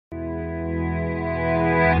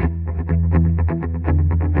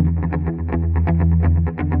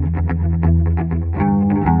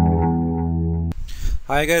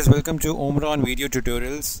Hi guys, welcome to Omron video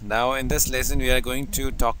tutorials. Now in this lesson we are going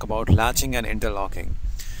to talk about latching and interlocking.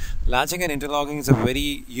 Latching and interlocking is a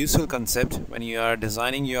very useful concept when you are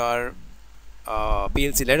designing your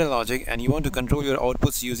PLC ladder logic and you want to control your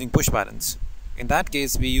outputs using push buttons. In that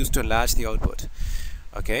case we used to latch the output.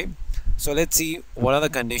 Okay, so let's see what are the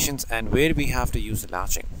conditions and where we have to use the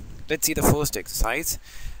latching. Let's see the first exercise.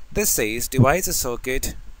 This says devise a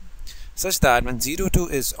circuit such that when 02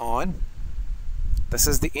 is on, this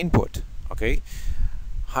is the input. Okay,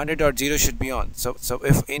 100.0 should be on. So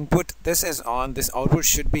if input this is on, this output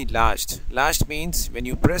should be latched. Latched means when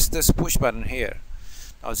you press this push button here.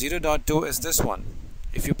 Now 0.2 is this one.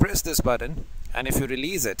 If you press this button and if you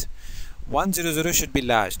release it, 100 should be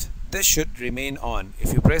latched. This should remain on.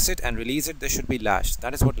 If you press it and release it, this should be latched.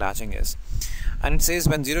 That is what latching is. And it says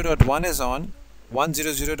when 0.1 is on,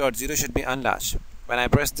 100.0 should be unlatched. When I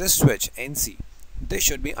press this switch NC, this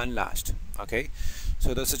should be unlatched. Okay,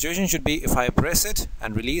 so the situation should be if I press it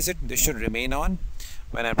and release it, this should remain on.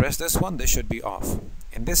 When I press this one, this should be off.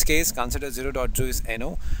 In this case, consider 0.2 is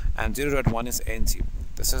NO and 0.1 is NC.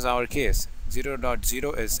 This is our case.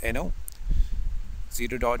 0.0 is NO,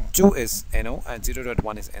 0.2 is NO, and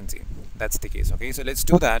 0.1 is NC. That's the case. Okay, so let's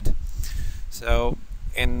do that. So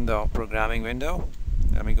in the programming window,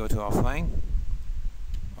 let me go to offline.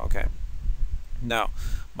 Okay, now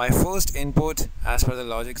my first input as per the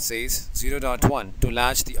logic says 0.1 to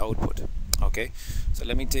latch the output. Okay, so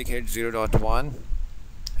let me take here 0.1,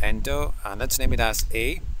 enter, and let's name it as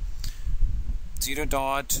A.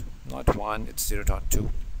 0.1, it's 0.2,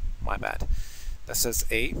 my bad. This is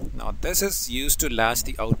A. Now this is used to latch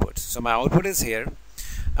the output. So my output is here.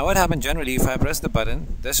 Now what happens generally, if I press the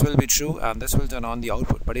button, this will be true and this will turn on the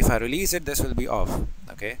output, but if I release it, this will be off.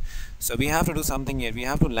 Okay, so we have to do something here. We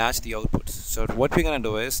have to latch the output. So what we're going to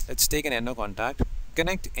do is, let's take an NO contact,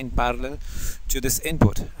 connect in parallel to this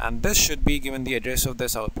input, and this should be given the address of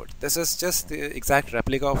this output. This is just the exact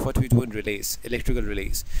replica of what we do in relays, electrical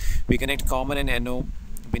relays. We connect common and NO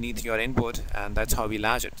beneath your input, and that's how we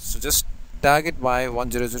latch it. So just tag it by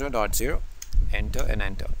 100.0, enter and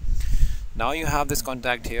enter. Now you have this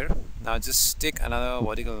contact here. Now just stick another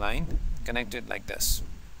vertical line, connect it like this.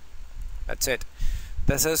 That's it.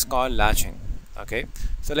 This is called latching. Okay,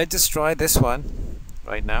 so let's just try this one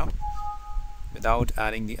right now without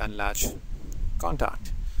adding the unlatched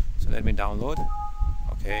contact. So let me download.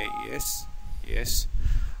 Okay, yes,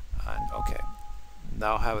 and okay.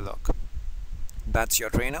 Now have a look. That's your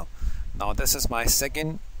trainer. Now this is my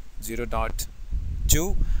second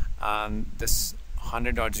 0.2 and this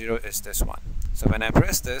 100.0 is this one. So when I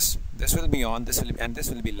press this, this will be on, this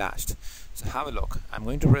will be latched. So have a look. I'm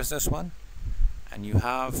going to press this one and you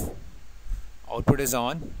have output is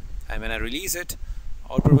on, and when I release it,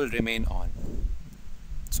 output will remain on.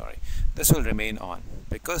 Sorry, this will remain on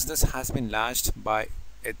because this has been latched by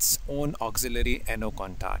its own auxiliary NO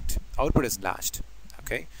contact. Output is latched.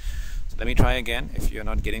 Okay, so let me try again. If you're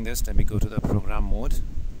not getting this, let me go to the program mode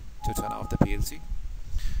to turn off the PLC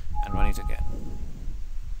and run it again.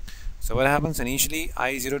 So what happens initially,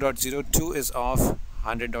 I0.02 is off,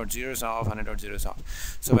 100.0 is off, 100.0 is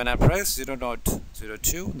off. So when I press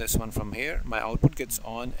 0.02, this one from here, my output gets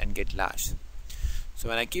on and get latched. So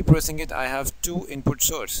when I keep pressing it, I have two input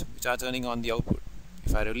sources which are turning on the output.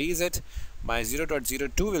 If I release it, my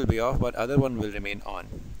 0.02 will be off, but other one will remain on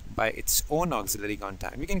by its own auxiliary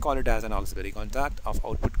contact. We can call it as an auxiliary contact of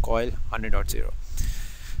output coil 100.0.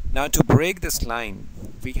 Now to break this line,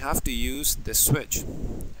 we have to use this switch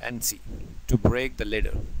NC to break the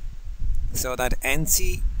ladder. So that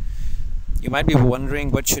NC, you might be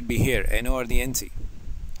wondering what should be here, NO or the NC.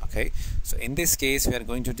 Okay, so in this case we are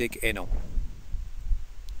going to take NO.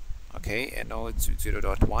 Okay, NO is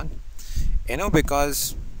 0.1. NO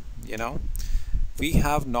because we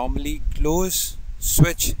have normally close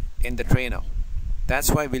switch in the trainer.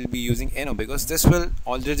 That's why we'll be using NO, because this will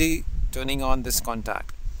already turning on this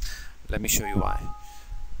contact. Let me show you why.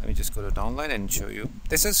 Let me just go to downline and show you.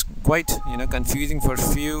 This is quite confusing for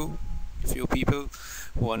few people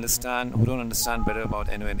who don't understand better about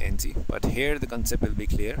NO and NC, but here the concept will be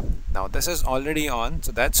clear. Now this is already on,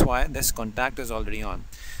 so that's why this contact is already on.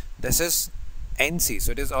 This is NC,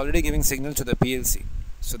 so it is already giving signal to the PLC.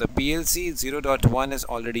 So the PLC 0.1 is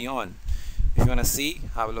already on. If you want to see,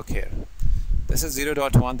 have a look here. This is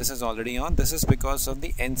 0.1, this is already on. This is because of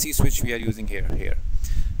the NC switch we are using here.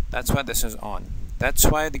 That's why this is on. That's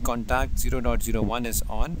why the contact 0.01 is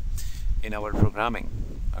on in our programming.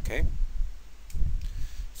 Okay,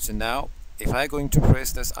 so now if I going to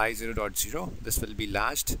press this I0.0, this will be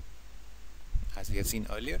latched as we have seen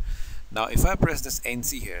earlier, Now if I press this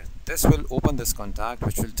NC here, this will open this contact,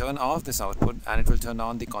 which will turn off this output, and it will turn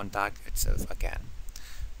on the contact itself again,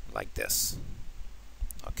 like this.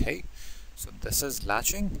 Okay, so this is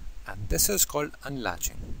latching and this is called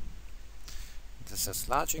unlatching. This is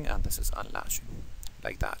latching and this is unlatching,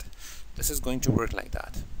 like that. This is going to work like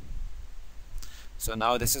that. So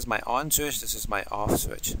now this is my on switch, this is my off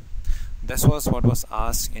switch. This was what was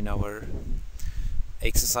asked in our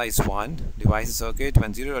exercise 1, device circuit.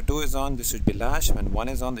 When 0 or 2 is on, this should be latched. When 1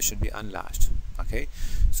 is on, this should be unlatched. Okay,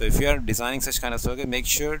 so if you are designing such kind of circuit, make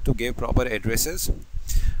sure to give proper addresses.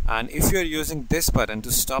 And if you are using this button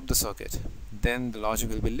to stop the circuit, then the logic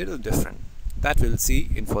will be a little different. That we'll see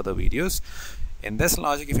in further videos. In this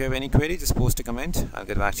logic, if you have any query, just post a comment. I'll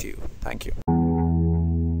get back to you. Thank you.